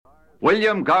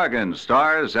William Gargan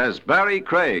stars as Barrie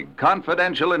Craig,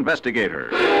 confidential investigator.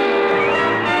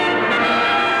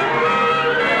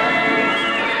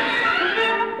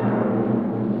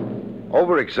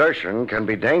 Overexertion can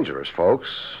be dangerous, folks,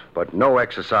 but no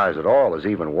exercise at all is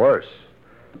even worse.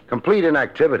 Complete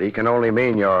inactivity can only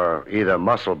mean you're either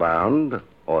muscle-bound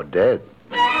or dead.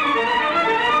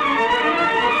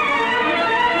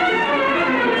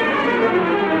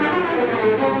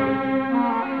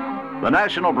 The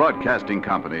National Broadcasting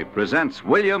Company presents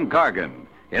William Gargan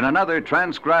in another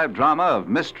transcribed drama of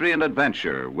mystery and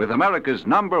adventure with America's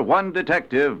 #1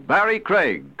 detective, Barrie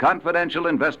Craig, confidential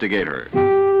investigator.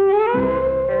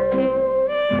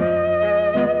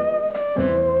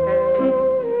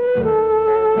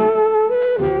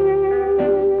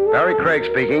 Barrie Craig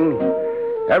speaking.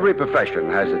 Every profession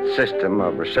has its system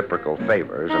of reciprocal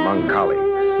favors among colleagues.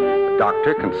 A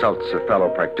doctor consults a fellow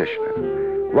practitioner.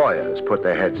 Lawyers put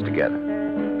their heads together.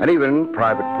 And even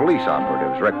private police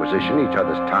operatives requisition each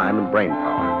other's time and brain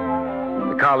power.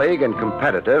 The colleague and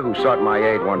competitor who sought my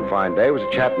aid one fine day was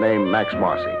a chap named Max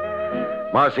Marcy.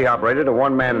 Marcy operated a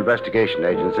one-man investigation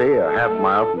agency a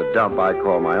half-mile from the dump I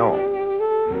call my own.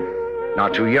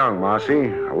 Not too young, Marcy,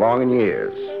 along in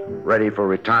years. Ready for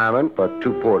retirement, but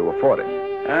too poor to afford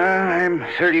it. I'm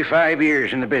 35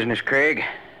 years in the business, Craig.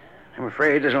 I'm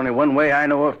afraid there's only one way I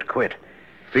know of to quit.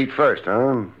 Feet first,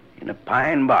 huh? In a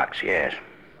pine box, yes.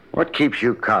 What keeps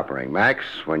you coppering, Max,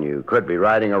 when you could be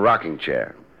riding a rocking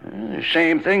chair? The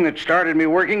same thing that started me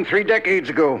working 3 decades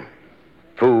ago.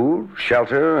 Food,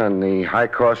 shelter, and the high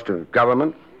cost of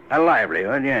government? A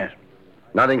livelihood, yes.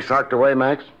 Nothing socked away,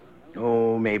 Max?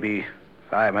 Oh, maybe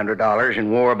 $500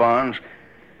 in war bonds.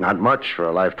 Not much for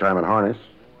a lifetime in harness.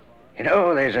 You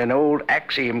know, there's an old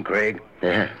axiom, Craig.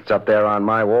 Yeah, it's up there on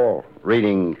my wall,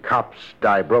 reading cops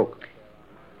die broke.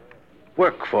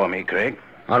 Work for me, Craig.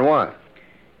 On what?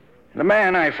 The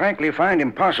man I frankly find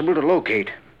impossible to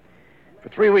locate. For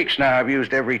 3 weeks now, I've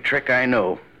used every trick I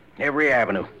know, every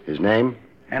avenue. His name?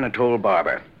 Anatole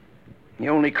Barber. The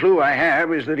only clue I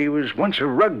have is that he was once a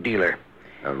rug dealer.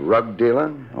 A rug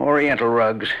dealer? Oriental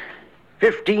rugs.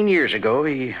 15 years ago,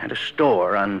 he had a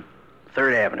store on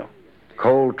 3rd Avenue.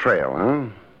 Cold trail, huh?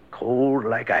 Cold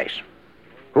like ice.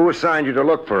 Who assigned you to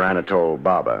look for Anatole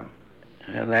Barber?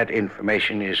 That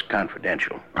information is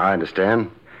confidential. I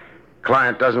understand.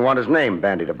 Client doesn't want his name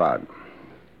bandied about.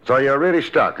 So you're really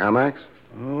stuck, huh, Max?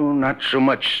 Oh, not so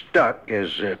much stuck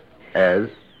as... As?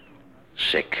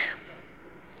 Sick.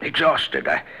 Exhausted.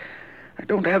 I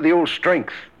don't have the old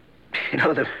strength. You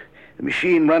know, the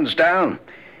machine runs down.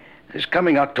 This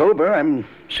coming October, I'm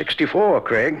 64,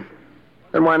 Craig.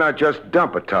 Then why not just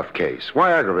dump a tough case?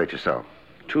 Why aggravate yourself?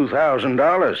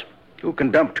 $2,000. Who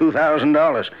can dump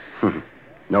 $2,000?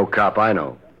 No cop I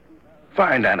know.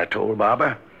 Find Anatole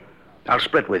Barber. I'll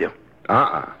split with you.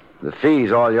 The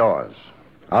fee's all yours.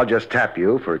 I'll just tap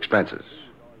you for expenses.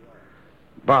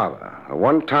 Barber, a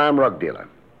one-time rug dealer.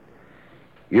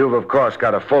 You've, of course,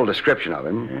 got a full description of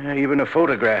him. Even a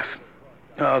photograph.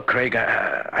 Oh, Craig,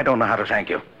 I don't know how to thank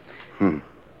you.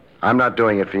 I'm not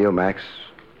doing it for you, Max.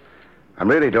 I'm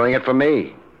really doing it for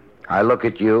me. I look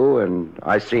at you and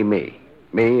I see me.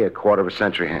 Me, a quarter of a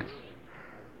century hence.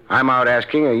 I'm out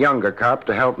asking a younger cop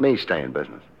to help me stay in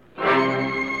business.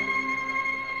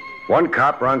 One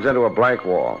cop runs into a blank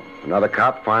wall. Another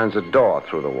cop finds a door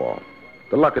through the wall.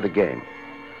 The luck of the game.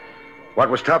 What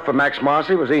was tough for Max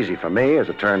Marcy was easy for me, as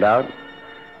it turned out.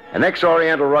 An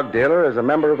ex-Oriental rug dealer is a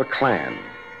member of a clan.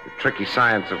 The tricky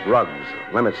science of rugs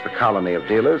limits the colony of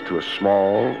dealers to a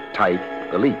small, tight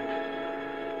elite.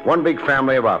 One big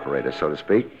family of operators, so to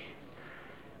speak.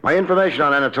 My information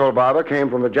on Anatole Barber came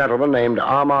from a gentleman named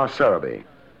Amar Sarabi.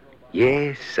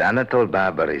 Yes, Anatole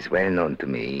Barber is well known to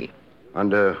me.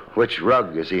 Under which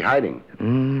rug is he hiding?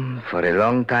 For a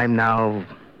long time now,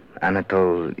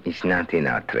 Anatole is not in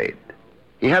our trade.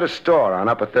 He had a store on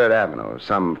Upper 3rd Avenue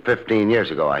some 15 years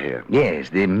ago, I hear. Yes,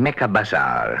 the Mecca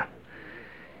Bazaar.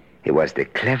 He was the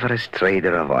cleverest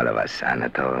trader of all of us,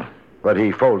 Anatole. But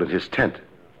he folded his tent.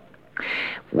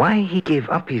 Why he gave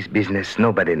up his business,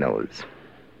 nobody knows.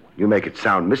 You make it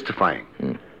sound mystifying.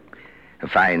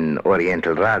 Fine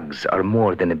Oriental rugs are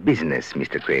more than a business,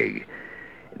 Mr. Craig.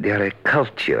 They are a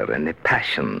culture and a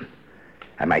passion.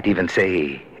 I might even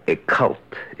say a cult.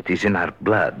 It is in our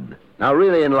blood. Now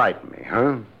really enlighten me,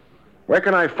 huh? Where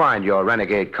can I find your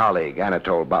renegade colleague,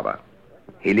 Anatole Barber?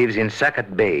 He lives in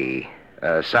Sackett Bay.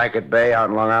 Sackett Bay out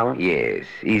in Long Island? Yes.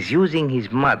 He's using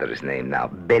his mother's name now,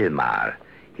 Belmar.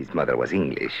 His mother was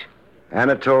English.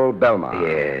 Anatole Belmar.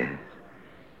 Yes.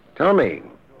 Tell me,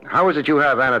 How is it you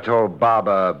have Anatole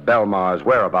Baba Belmar's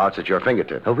whereabouts at your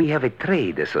fingertips? We have a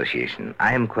trade association.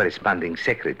 I am corresponding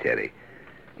secretary.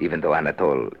 Even though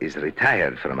Anatole is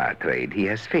retired from our trade, he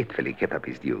has faithfully kept up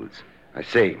his dues. I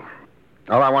see.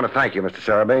 Well, I want to thank you, Mr.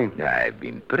 Saraby. I've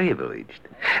been privileged.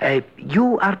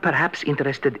 You are perhaps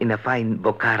interested in a fine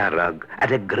Bokhara rug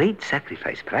at a great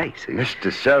sacrifice price.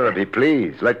 Mr. Saraby,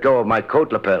 please, let go of my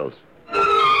coat lapels.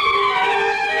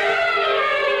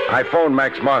 I phoned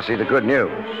Max Marcy the good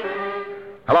news.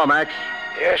 Hello, Max.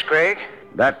 Yes, Craig?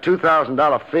 That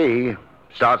 $2,000 fee,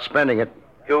 start spending it.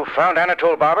 You found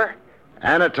Anatole Barber?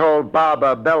 Anatole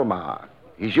Baba Belmar.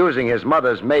 He's using his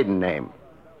mother's maiden name.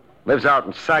 Lives out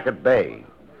in Sackett Bay.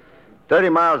 30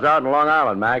 miles out in Long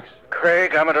Island, Max.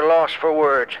 Craig, I'm at a loss for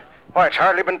words. Why, it's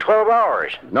hardly been 12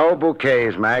 hours. No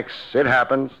bouquets, Max. It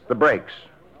happens. The breaks.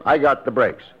 I got the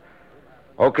breaks.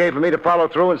 Okay for me to follow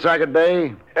through in Sackett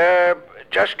Bay?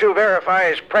 Just to verify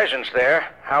his presence there,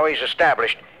 how he's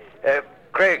established.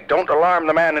 Craig, don't alarm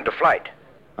the man into flight.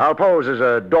 I'll pose as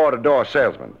a door-to-door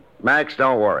salesman. Max,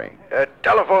 don't worry.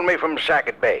 Telephone me from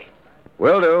Sackett Bay.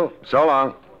 Will do. So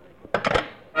long.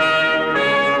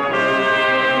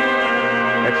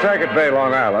 At Sackett Bay,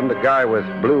 Long Island, the guy with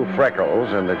blue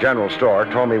freckles in the general store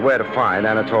told me where to find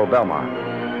Anatole Belmar.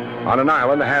 On an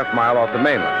island a half-mile off the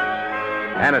mainland.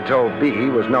 Anatole B.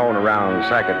 was known around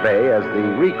Sackett Bay as the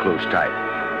recluse type.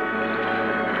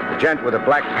 The gent with a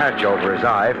black patch over his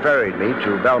eye ferried me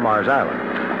to Belmar's Island.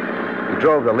 He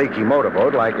drove the leaky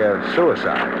motorboat like a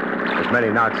suicide, as many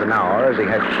knots an hour as he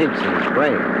had kinks in his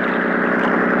brain.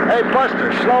 Hey,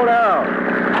 Buster, slow down.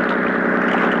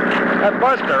 Hey,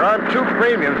 Buster, I'm 2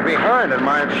 premiums behind in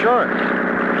my insurance.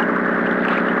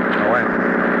 No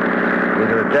answer.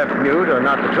 Either a deaf mute or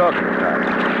not the talking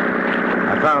type.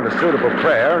 I found a suitable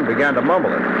prayer and began to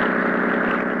mumble it.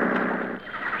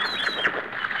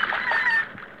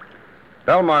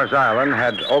 Belmar's Island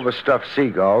had overstuffed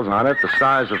seagulls on it the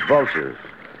size of vultures.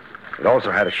 It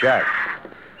also had a shack.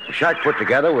 A shack put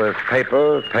together with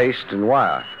paper, paste, and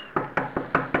wire.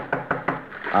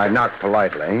 I knocked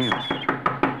politely.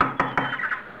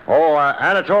 Oh,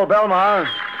 Anatole Belmar.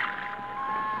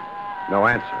 No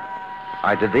answer.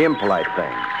 I did the impolite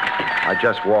thing. I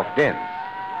just walked in.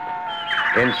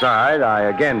 Inside, I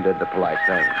again did the polite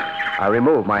thing. I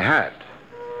removed my hat.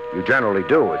 You generally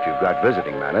do if you've got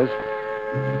visiting manners.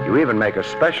 You even make a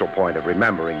special point of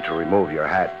remembering to remove your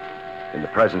hat in the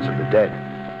presence of the dead.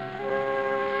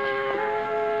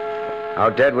 How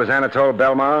dead was Anatole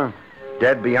Belmar?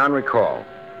 Dead beyond recall.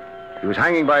 He was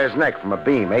hanging by his neck from a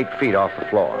beam 8 feet off the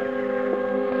floor.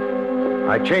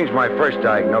 I changed my first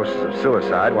diagnosis of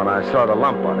suicide when I saw the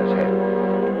lump on his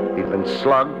head. He'd been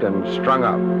slugged and strung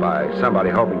up by somebody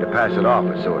hoping to pass it off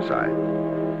as suicide.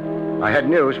 I had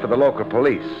news for the local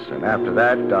police, and after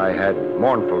that, I had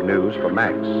mournful news for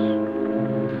Max.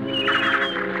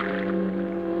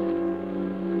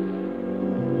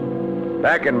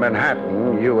 Back in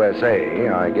Manhattan, USA,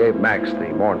 I gave Max the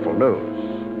mournful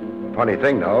news. Funny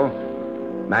thing, though,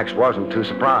 Max wasn't too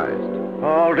surprised.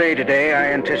 All day today,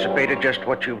 I anticipated just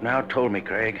what you've now told me,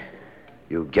 Craig.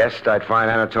 You guessed I'd find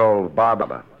Anatole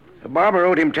Barber. Barber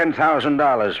owed him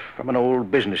 $10,000 from an old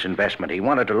business investment. He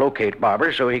wanted to locate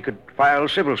Barber so he could file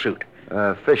civil suit.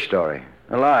 Fish story.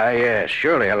 A lie, yes,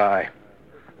 surely a lie.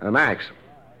 Max.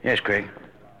 Yes, Craig.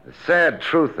 The sad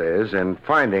truth is, in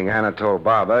finding Anatole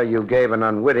Barber, you gave an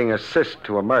unwitting assist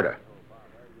to a murder.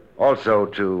 Also,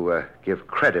 to give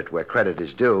credit where credit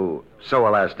is due, so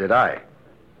alas did I.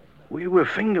 We were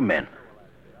fingermen.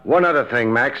 One other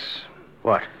thing, Max.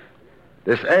 What?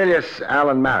 This alias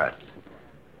Alan Merritt.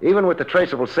 Even with the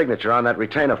traceable signature on that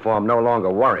retainer form no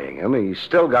longer worrying him, he's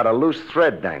still got a loose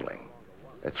thread dangling.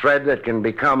 A thread that can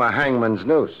become a hangman's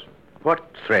noose. What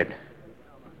thread?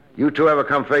 You two ever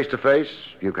come face to face?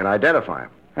 You can identify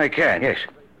him. I can, yes.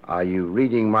 Are you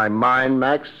reading my mind,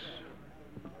 Max?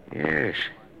 Yes.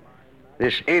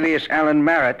 This alias Alan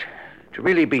Merritt, to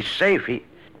really be safe, he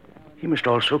must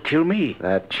also kill me.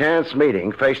 That chance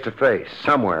meeting face to face,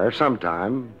 somewhere,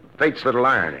 sometime, fate's little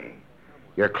irony.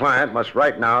 Your client must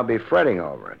right now be fretting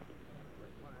over it.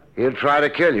 He'll try to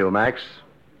kill you, Max,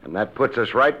 and that puts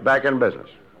us right back in business.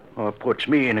 Or puts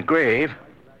me in a grave.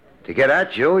 To get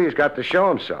at you, he's got to show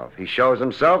himself. He shows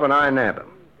himself, and I nab him.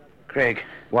 Craig.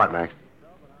 What, Max?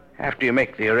 After you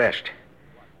make the arrest,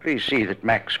 please see that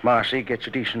Max Marcy gets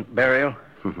a decent burial.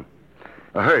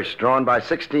 A hearse drawn by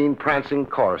 16 prancing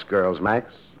chorus girls,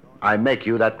 Max. I make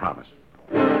you that promise.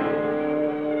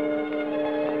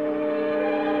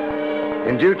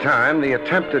 In due time, the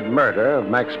attempted murder of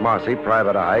Max Marcy,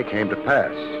 Private Eye, came to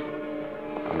pass.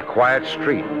 On a quiet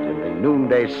street in the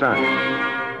noonday sun,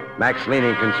 Max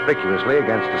leaning conspicuously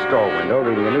against a store window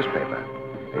reading a newspaper.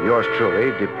 And yours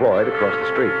truly deployed across the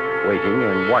street, waiting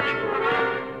and watching.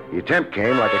 The attempt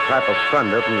came like a clap of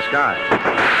thunder from the sky.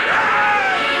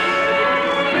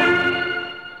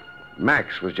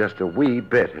 Max was just a wee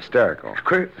bit hysterical.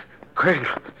 Craig,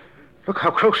 look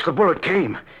how close the bullet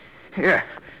came. Here,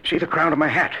 see the crown of my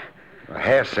hat. A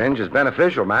hair singe is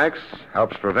beneficial, Max.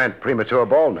 Helps prevent premature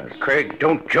baldness. Craig,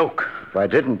 don't joke. If I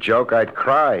didn't joke, I'd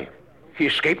cry. He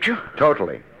escaped you?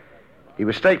 Totally. He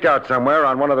was staked out somewhere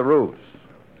on one of the roofs.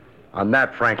 On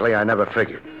that, frankly, I never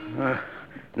figured.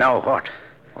 Now what?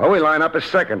 Well, we line up a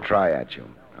second try at you.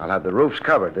 I'll have the roofs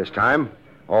covered this time.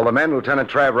 All the men Lieutenant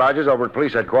Trav Rogers over at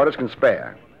police headquarters can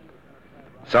spare.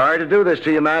 Sorry to do this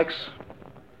to you, Max.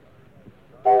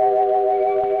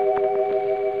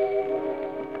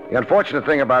 The unfortunate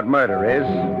thing about murder is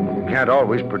you can't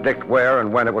always predict where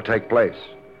and when it will take place.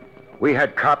 We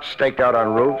had cops staked out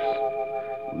on roofs,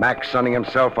 Max sunning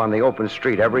himself on the open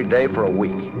street every day for a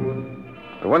week.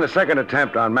 But when the second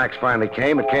attempt on Max finally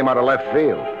came, it came out of left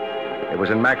field. It was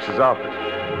in Max's office.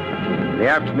 In the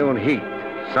afternoon heat,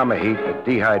 summer heat that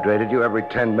dehydrated you every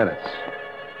 10 minutes.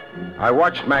 I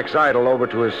watched Max idle over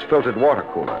to his filtered water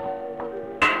cooler.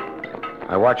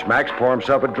 I watched Max pour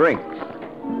himself a drink.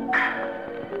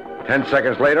 10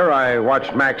 seconds later, I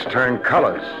watched Max turn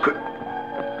colors.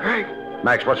 Craig,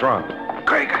 Max, what's wrong?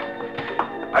 Craig,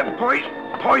 I'm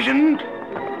poisoned.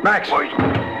 Max!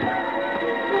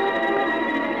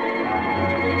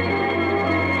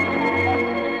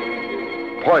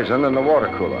 Poison in the water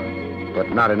cooler,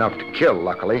 but not enough to kill,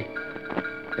 luckily.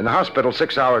 In the hospital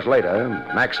 6 hours later,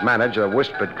 Max managed a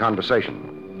whispered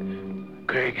conversation.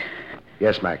 Craig.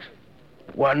 Yes, Max.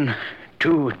 1,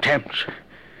 2 attempts.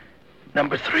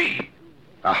 Number 3.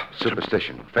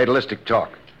 Superstition. Fatalistic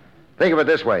talk. Think of it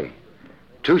this way.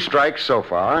 2 strikes so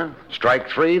far. Strike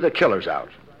 3, the killer's out.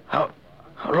 How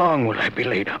long will I be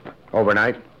laid up?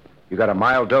 Overnight. You got a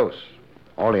mild dose.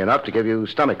 Only enough to give you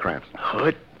stomach cramps.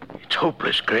 Oh, it's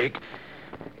hopeless, Craig.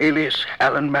 Alias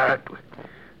Alan Merritt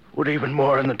would even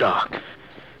more in the dark.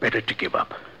 Better to give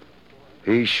up.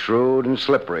 He's shrewd and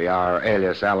slippery, our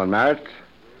alias Alan Merritt.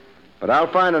 But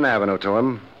I'll find an avenue to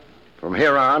him. From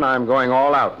here on, I'm going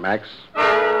all out, Max.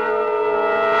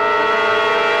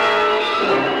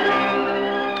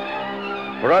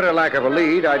 For utter lack of a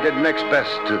lead, I did next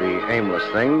best to the aimless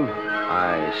thing.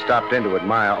 I stopped in to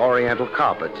admire Oriental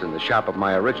carpets in the shop of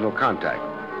my original contact,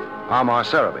 Amar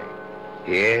Sarabi.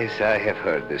 Yes, I have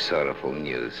heard the sorrowful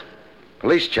news.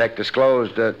 Police check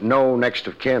disclosed no next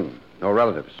of kin, no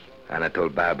relatives. Anatole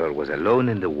Barber was alone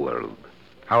in the world.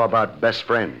 How about best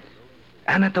friends?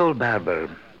 Anatole Barber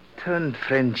turned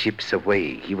friendships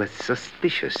away. He was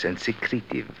suspicious and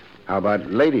secretive. How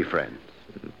about lady friends?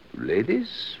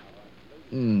 Ladies?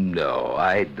 No,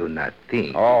 I do not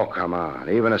think. Oh, come on.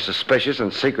 Even a suspicious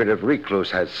and secretive recluse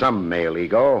has some male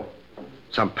ego.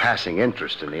 Some passing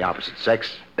interest in the opposite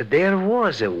sex. There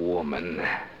was a woman.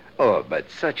 Oh,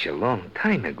 but such a long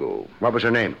time ago. What was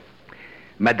her name?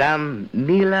 Madame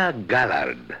Neela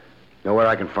Gallard. Know where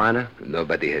I can find her?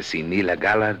 Nobody has seen Neela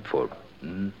Gallard for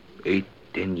 8,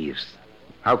 10 years.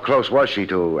 How close was she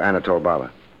to Anatole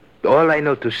Barber? All I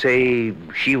know to say,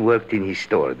 she worked in his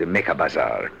store, the Mecca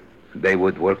Bazaar. They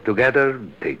would work together,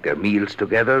 take their meals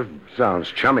together. Sounds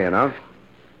chummy enough.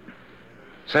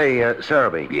 Say,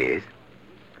 Sarabi. Yes?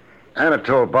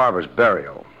 Anatole Barber's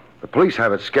burial. The police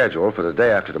have it scheduled for the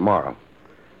day after tomorrow.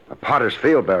 A Potter's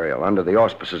Field burial under the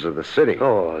auspices of the city.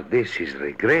 Oh, this is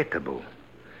regrettable.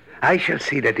 I shall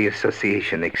see that the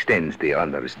association extends the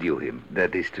honors due him.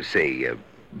 That is to say,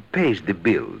 pays the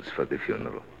bills for the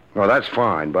funeral. Well, that's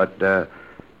fine, but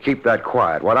keep that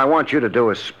quiet. What I want you to do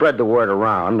is spread the word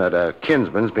around that a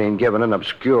kinsman's being given an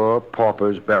obscure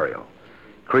pauper's burial.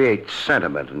 Create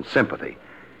sentiment and sympathy.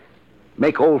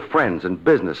 Make old friends and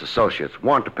business associates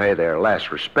want to pay their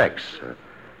last respects.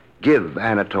 Give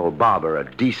Anatole Barber a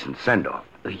decent send-off.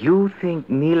 You think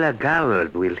Neela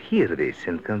Gallard will hear this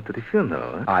and come to the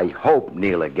funeral, huh? I hope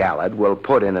Neela Gallard will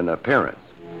put in an appearance.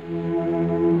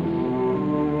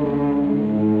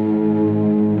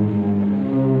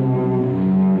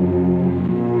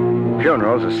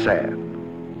 Funerals are sad,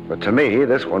 but to me,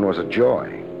 this one was a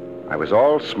joy. I was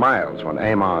all smiles when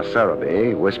Amar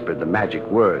Sarabi whispered the magic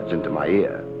words into my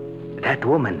ear. That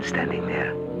woman standing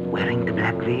there, wearing the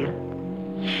black veil,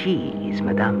 she is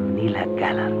Madame Neela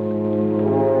Gallard.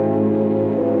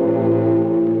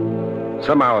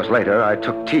 Some hours later, I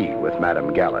took tea with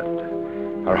Madame Gallard.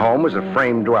 Her home was a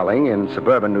frame dwelling in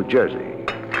suburban New Jersey.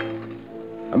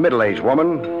 A middle-aged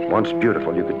woman, once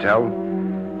beautiful, you could tell,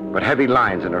 but heavy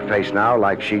lines in her face now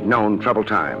like she'd known troubled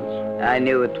times. I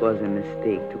knew it was a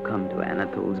mistake to come to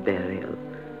Anatole's burial.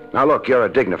 Now, look, you're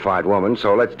a dignified woman,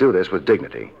 so let's do this with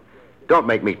dignity. Don't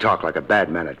make me talk like a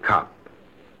bad-mannered cop.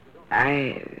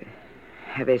 I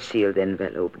have a sealed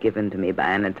envelope given to me by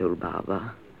Anatole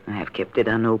Barber. I have kept it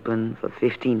unopened for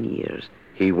 15 years.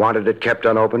 He wanted it kept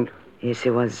unopened? Yes, he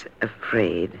was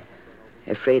afraid.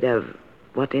 Afraid of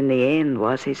what in the end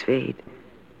was his fate.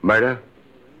 Murder?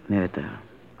 Murder.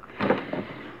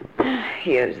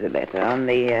 Here's the letter. On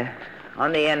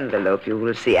the envelope, you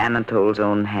will see Anatole's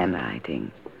own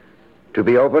handwriting. To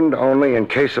be opened only in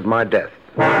case of my death.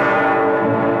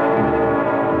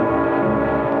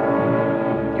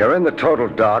 You're in the total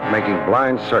dark, making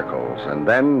blind circles, and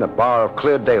then a bar of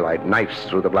clear daylight knifes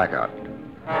through the blackout.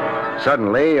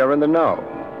 Suddenly, you're in the know.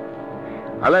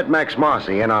 I let Max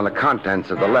Marcy in on the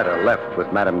contents of the letter left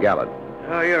with Madame Gallant.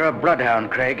 Oh, you're a bloodhound,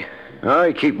 Craig. Oh,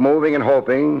 you keep moving and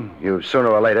hoping. You've sooner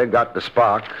or later got the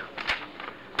spark.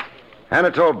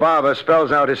 Anatole Barber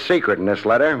spells out his secret in this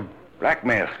letter.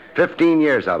 Blackmail. 15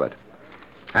 years of it.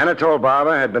 Anatole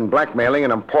Barber had been blackmailing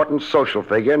an important social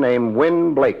figure named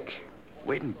Win Blake.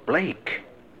 Win Blake?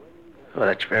 Oh,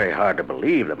 that's very hard to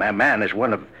believe. The man is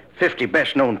one of 50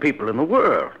 best-known people in the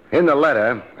world. In the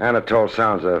letter, Anatole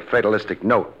sounds a fatalistic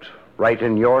note. Right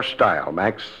in your style,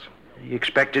 Max. He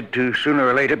expected to sooner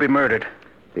or later be murdered.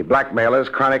 The blackmailer's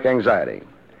chronic anxiety.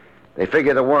 They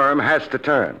figure the worm has to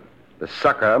turn. The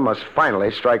sucker must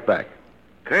finally strike back.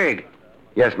 Craig.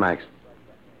 Yes, Max.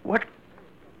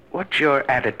 What's your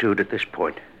attitude at this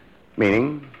point?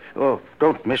 Meaning? Oh,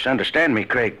 don't misunderstand me,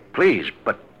 Craig. Please,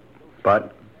 but...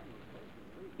 But?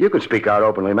 You can speak out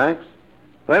openly, Max.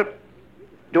 Well,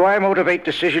 do I motivate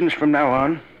decisions from now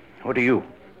on, or do you?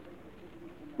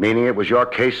 Meaning it was your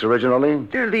case originally?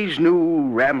 There are these new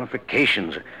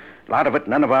ramifications. A lot of it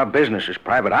none of our business as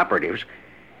private operatives.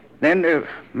 Then a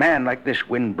man like this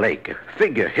Win Blake, a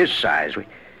figure his size,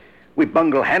 we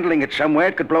bungle handling it somewhere,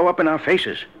 it could blow up in our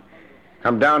faces.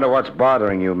 Come down to what's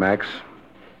bothering you, Max.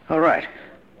 All right.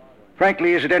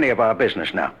 Frankly, is it any of our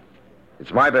business now?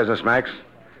 It's my business, Max.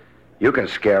 You can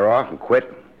scare off and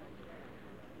quit.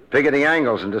 Figure the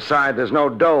angles and decide there's no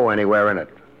dough anywhere in it.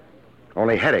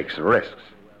 Only headaches and risks.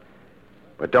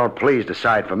 But don't please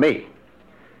decide for me.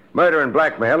 Murder and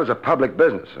blackmail is a public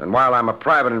business, and while I'm a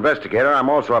private investigator, I'm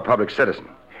also a public citizen.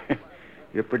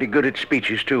 You're pretty good at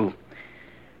speeches, too.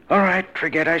 All right,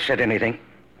 forget I said anything.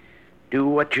 Do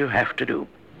what you have to do.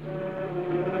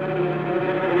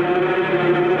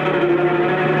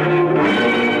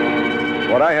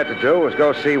 What I had to do was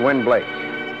go see Win Blake,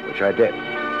 which I did.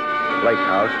 The Blake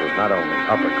house was not only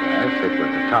upper class, it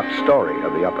was the top story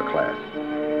of the upper class.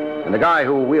 And the guy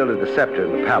who wielded the scepter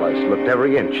in the palace looked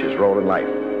every inch his role in life.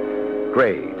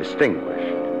 Gray,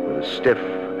 distinguished, with a stiff,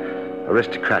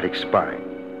 aristocratic spine.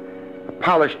 A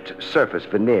polished surface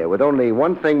veneer with only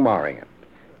one thing marring it.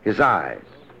 His eyes.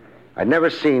 I'd never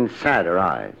seen sadder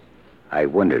eyes. I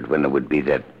wondered when it would be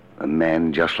that a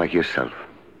man just like yourself,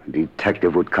 a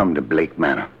detective, would come to Blake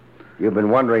Manor. You've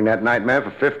been wondering that nightmare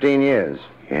for 15 years.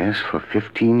 Yes, for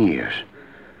 15 years.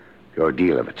 The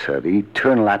ordeal of it, sir, the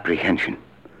eternal apprehension.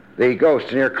 The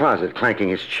ghost in your closet clanking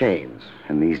his chains.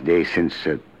 And these days since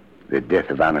the death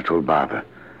of Anatole Barber,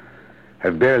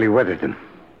 I've barely weathered them.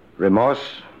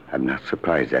 Remorse? I'm not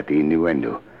surprised at the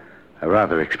innuendo. I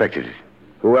rather expected it.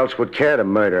 Who else would care to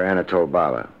murder Anatole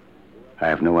Barber? I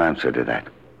have no answer to that.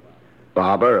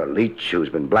 Barber, a leech who's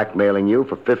been blackmailing you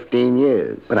for 15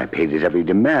 years. But I paid his every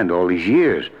demand all these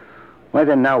years. Why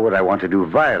then now would I want to do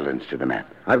violence to the man?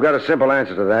 I've got a simple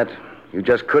answer to that. You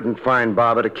just couldn't find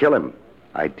Barber to kill him.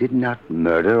 I did not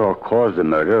murder or cause the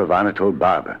murder of Anatole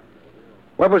Barber.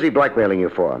 What was he blackmailing you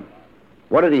for?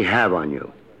 What did he have on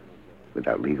you?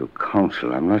 Without legal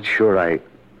counsel, I'm not sure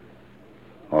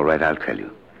All right, I'll tell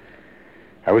you.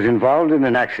 I was involved in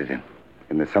an accident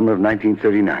in the summer of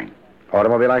 1939.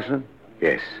 Automobile accident?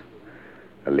 Yes.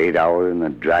 A late hour in the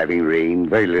driving rain,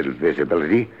 very little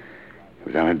visibility. It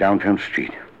was on a downtown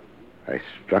street. I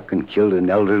struck and killed an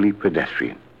elderly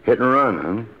pedestrian. Hit and run,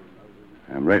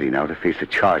 huh? I'm ready now to face the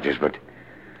charges, but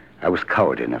I was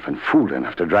coward enough and fool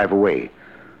enough to drive away.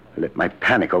 I let my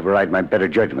panic override my better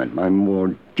judgment, my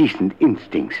more decent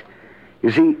instincts.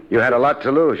 You see, you had a lot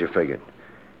to lose, you figured.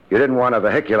 You didn't want a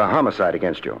vehicular homicide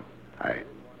against you.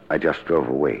 I just drove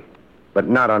away. But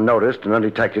not unnoticed and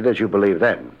undetected as you believed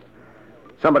then.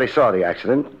 Somebody saw the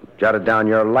accident, jotted down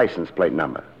your license plate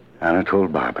number. Anatole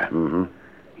Barber. Mm-hmm.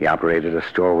 He operated a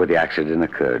store where the accident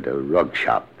occurred, a rug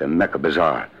shop, the Mecca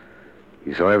Bazaar.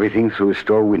 He saw everything through his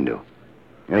store window.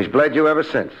 And he's bled you ever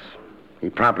since. He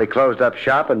promptly closed up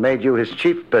shop and made you his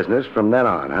chief business from then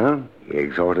on, huh? He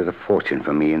extorted a fortune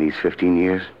from me in these 15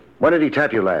 years. When did he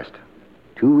tap you last?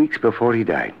 2 weeks before he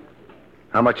died.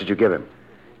 How much did you give him?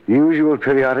 The usual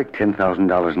periodic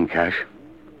 $10,000 in cash.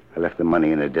 I left the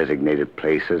money in a designated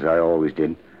place, as I always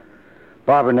did.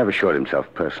 Barber never showed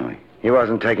himself personally. He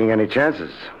wasn't taking any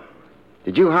chances.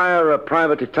 Did you hire a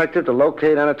private detective to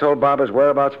locate Anatole Barber's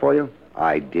whereabouts for you?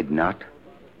 I did not.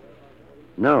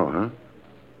 No, huh?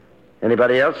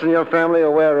 Anybody else in your family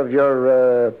aware of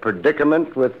your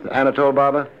predicament with Anatole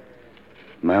Barber?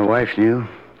 My wife knew,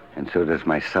 and so does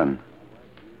my son.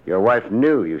 Your wife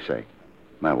knew, you say?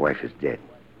 My wife is dead.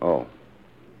 Oh.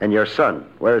 And your son,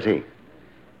 where is he?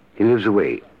 He lives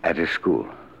away at his school.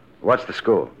 What's the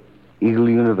school? Eagle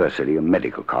University, a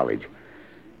medical college.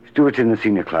 Stuart's in the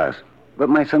senior class. But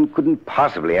my son couldn't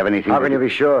possibly have anything How can you be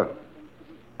sure?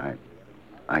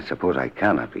 I suppose I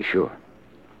cannot be sure.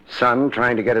 Son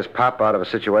trying to get his pop out of a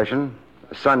situation.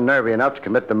 A son nervy enough to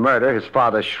commit the murder his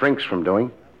father shrinks from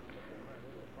doing.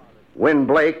 Win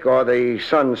Blake or the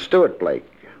son Stuart Blake?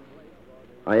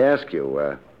 I ask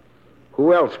you,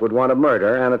 who else would want to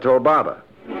murder Anatole Barber?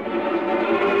 And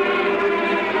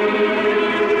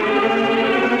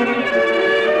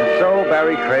so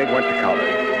Barrie Craig went to college.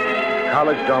 The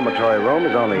college dormitory room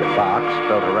is only a box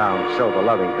built around silver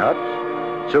loving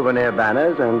cups, souvenir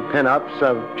banners, and pin-ups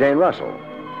of Jane Russell.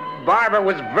 Barber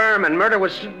was vermin. Murder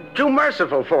was too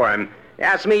merciful for him. He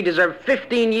asked me to deserve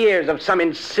 15 years of some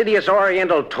insidious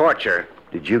Oriental torture.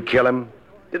 Did you kill him?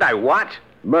 Did I what?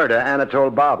 Murder Anatole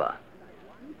Barber.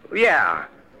 Yeah,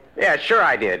 sure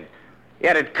I did. He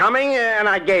had it coming, and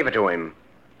I gave it to him.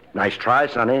 Nice try,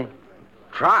 Sonny.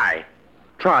 Try?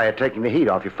 Try at taking the heat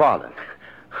off your father.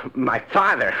 My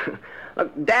father?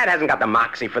 Look, Dad hasn't got the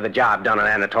moxie for the job done on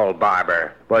Anatole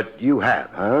Barber. But you have,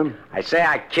 huh? I say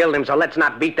I killed him, so let's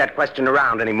not beat that question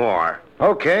around anymore.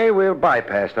 Okay, we'll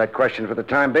bypass that question for the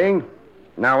time being.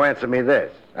 Now answer me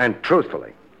this, and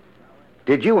truthfully.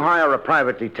 Did you hire a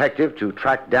private detective to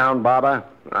track down Barber?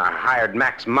 I hired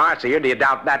Max Marcy. Do you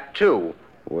doubt that, too?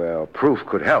 Well, proof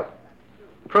could help.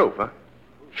 Proof, huh?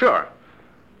 Sure,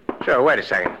 wait a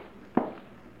second.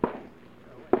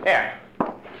 Here.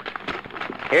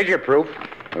 Here's your proof.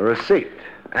 A receipt.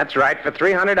 That's right, for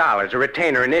 $300, a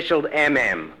retainer initialed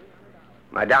MM.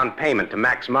 My down payment to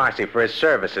Max Marcy for his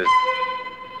services.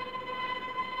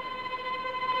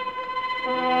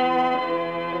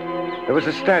 There was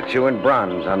a statue in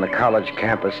bronze on the college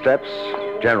campus steps.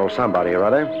 General somebody or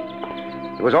other.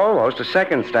 There was almost a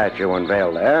second statue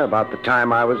unveiled there about the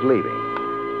time I was leaving.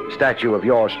 A statue of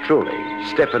yours truly,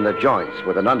 stiff in the joints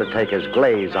with an undertaker's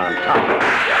glaze on top.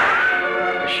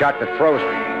 A shot that froze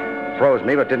me. Froze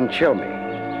me but didn't chill me.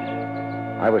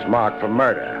 I was marked for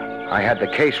murder. I had the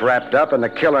case wrapped up and the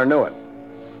killer knew it.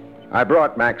 I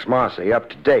brought Max Marcy up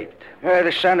to date.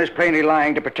 The son is plainly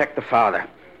lying to protect the father.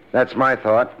 That's my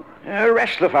thought.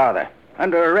 Arrest the father.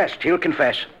 Under arrest, he'll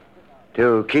confess.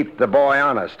 To keep the boy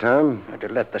honest, huh? To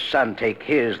let the son take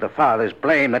the father's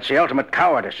blame, that's the ultimate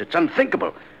cowardice. It's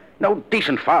unthinkable. No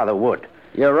decent father would.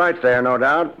 You're right there, no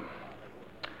doubt.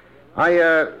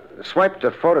 I swiped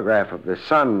a photograph of the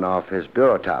son off his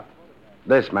bureau top.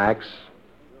 This, Max.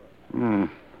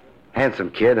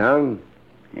 Handsome kid, huh?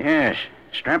 Yes,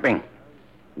 strapping.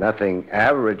 Nothing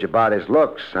average about his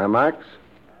looks, huh, Max?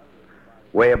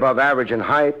 Way above average in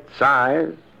height,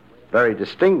 size. Very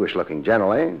distinguished looking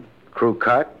generally. Crew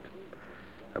cut.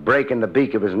 A break in the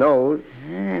beak of his nose.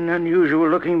 An unusual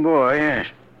looking boy, yes.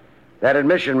 That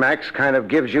admission, Max, kind of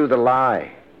gives you the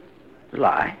lie.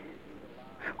 Lie?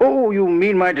 Oh, you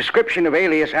mean my description of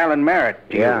alias Alan Merritt?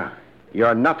 Yeah.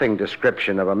 Your nothing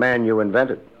description of a man you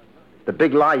invented. The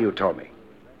big lie you told me.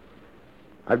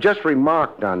 I've just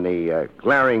remarked on the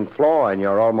glaring flaw in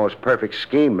your almost perfect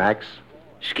scheme, Max.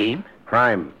 Scheme?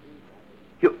 Crime.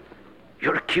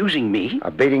 You're accusing me?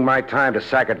 Of beating my time to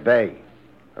Sackett Bay.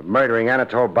 Of murdering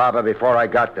Anatole Barber before I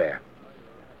got there.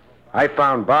 I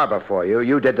found Barber for you.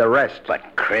 You did the rest.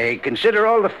 But, Craig, consider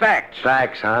all the facts.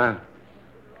 Facts, huh?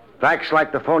 Facts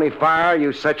like the phony fire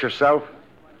you set yourself?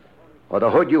 Or the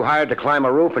hood you hired to climb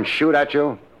a roof and shoot at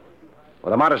you?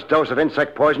 Or the modest dose of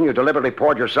insect poison you deliberately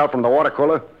poured yourself from the water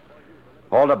cooler?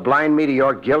 All to blind me to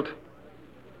your guilt?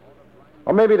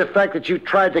 Or maybe the fact that you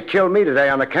tried to kill me today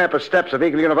on the campus steps of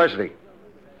Eagle University?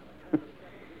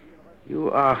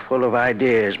 You are full of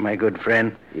ideas, my good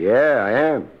friend. Yeah, I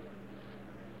am.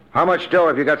 How much dough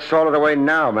have you got salted away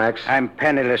now, Max? I'm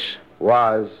penniless.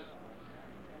 Was.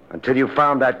 Until you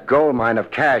found that gold mine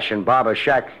of cash in Barber's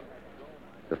shack.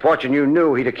 The fortune you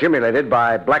knew he'd accumulated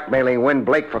by blackmailing Win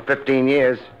Blake for 15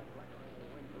 years.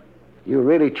 You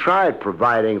really tried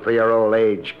providing for your old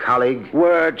age, colleague.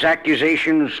 Words,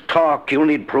 accusations, talk. You'll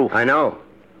need proof. I know.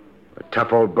 A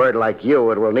tough old bird like you,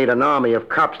 it will need an army of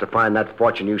cops to find that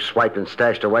fortune you swiped and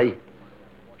stashed away.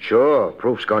 Sure,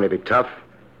 proof's going to be tough.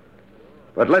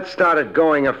 But let's start it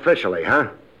going officially, huh?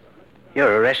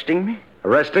 You're arresting me?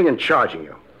 Arresting and charging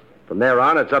you. From there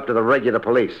on, it's up to the regular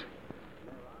police.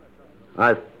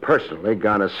 I've personally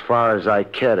gone as far as I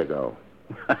care to go.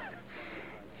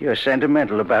 You're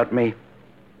sentimental about me.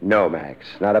 No, Max,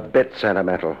 not a bit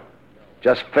sentimental.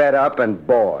 Just fed up and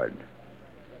bored.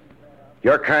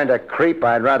 You're kind of creep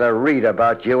I'd rather read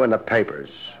about you in the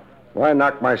papers. Why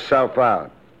knock myself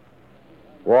out?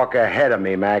 Walk ahead of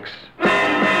me, Max.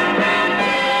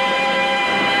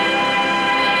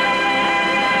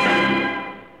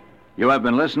 You have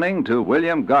been listening to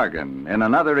William Gargan in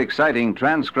another exciting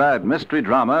transcribed mystery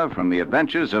drama from the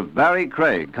adventures of Barrie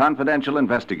Craig, confidential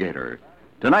investigator.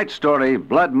 Tonight's story,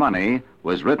 Blood Money,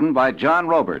 was written by John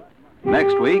Robert.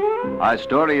 Next week, our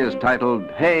story is titled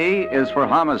Hay is for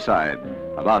Homicide,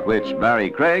 about which Barrie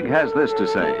Craig has this to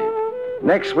say.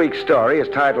 Next week's story is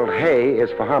titled Hay is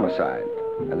for Homicide.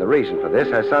 And the reason for this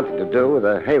has something to do with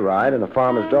a hayride and a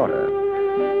farmer's daughter.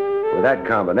 With that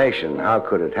combination, how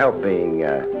could it help being,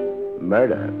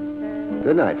 murder?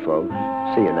 Good night, folks.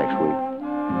 See you next week.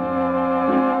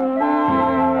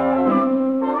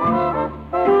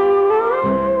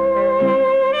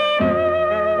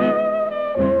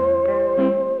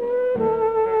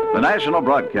 The National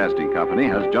Broadcasting Company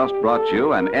has just brought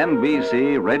you an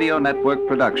NBC Radio Network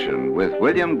production with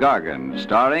William Gargan,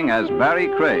 starring as Barrie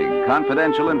Craig,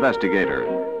 confidential investigator,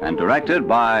 and directed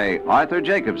by Arthur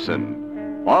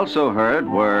Jacobson. Also heard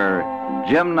were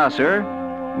Jim Nusser,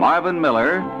 Marvin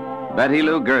Miller, Betty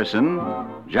Lou Gerson,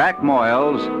 Jack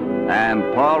Moyles, and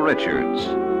Paul Richards.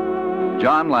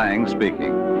 John Lang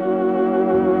speaking.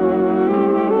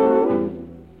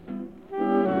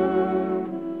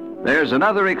 There's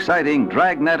another exciting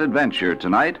dragnet adventure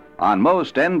tonight on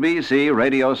most NBC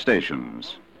radio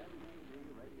stations.